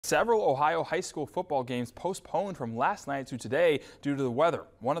Several Ohio high school football games postponed from last night to today due to the weather.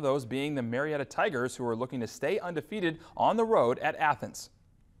 One of those being the Marietta Tigers, who are looking to stay undefeated on the road at Athens.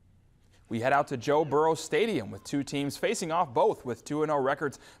 We head out to Joe Burrow Stadium with two teams facing off, both with 2-0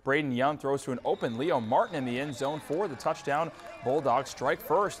 records. Braden Young throws to an open Leo Martin in the end zone for the touchdown. Bulldogs strike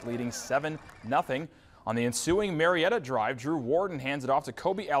first, leading 7-0. On the ensuing Marietta drive, Drew Warden hands it off to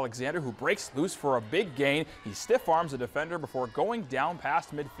Kobe Alexander, who breaks loose for a big gain. He stiff arms a defender before going down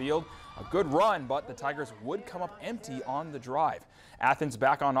past midfield. A good run, but the Tigers would come up empty on the drive. Athens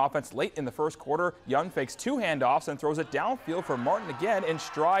back on offense late in the first quarter. Young fakes two handoffs and throws it downfield for Martin again in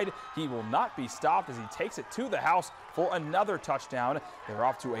stride. He will not be stopped as he takes it to the house for another touchdown. They're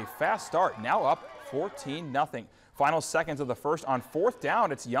off to a fast start, now up 14-0. Final seconds of the first on fourth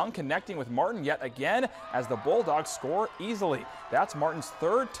down. It's Young connecting with Martin yet again as the Bulldogs score easily. That's Martin's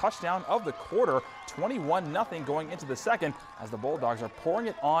third touchdown of the quarter, 21-0 going into the second as the Bulldogs are pouring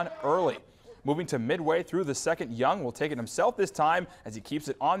it on early. Moving to midway through the second, Young will take it himself this time as he keeps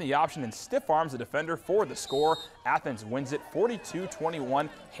it on the option and stiff arms the defender for the score. Athens wins it 42-21,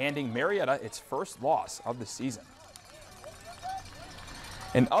 handing Marietta its first loss of the season.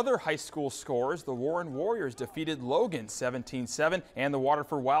 In other high school scores, the Warren Warriors defeated Logan 17-7, and the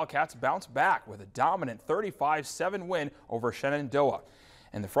Waterford Wildcats bounced back with a dominant 35-7 win over Shenandoah.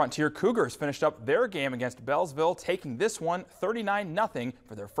 And the Frontier Cougars finished up their game against Bellsville, taking this one 39-0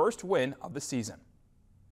 for their first win of the season.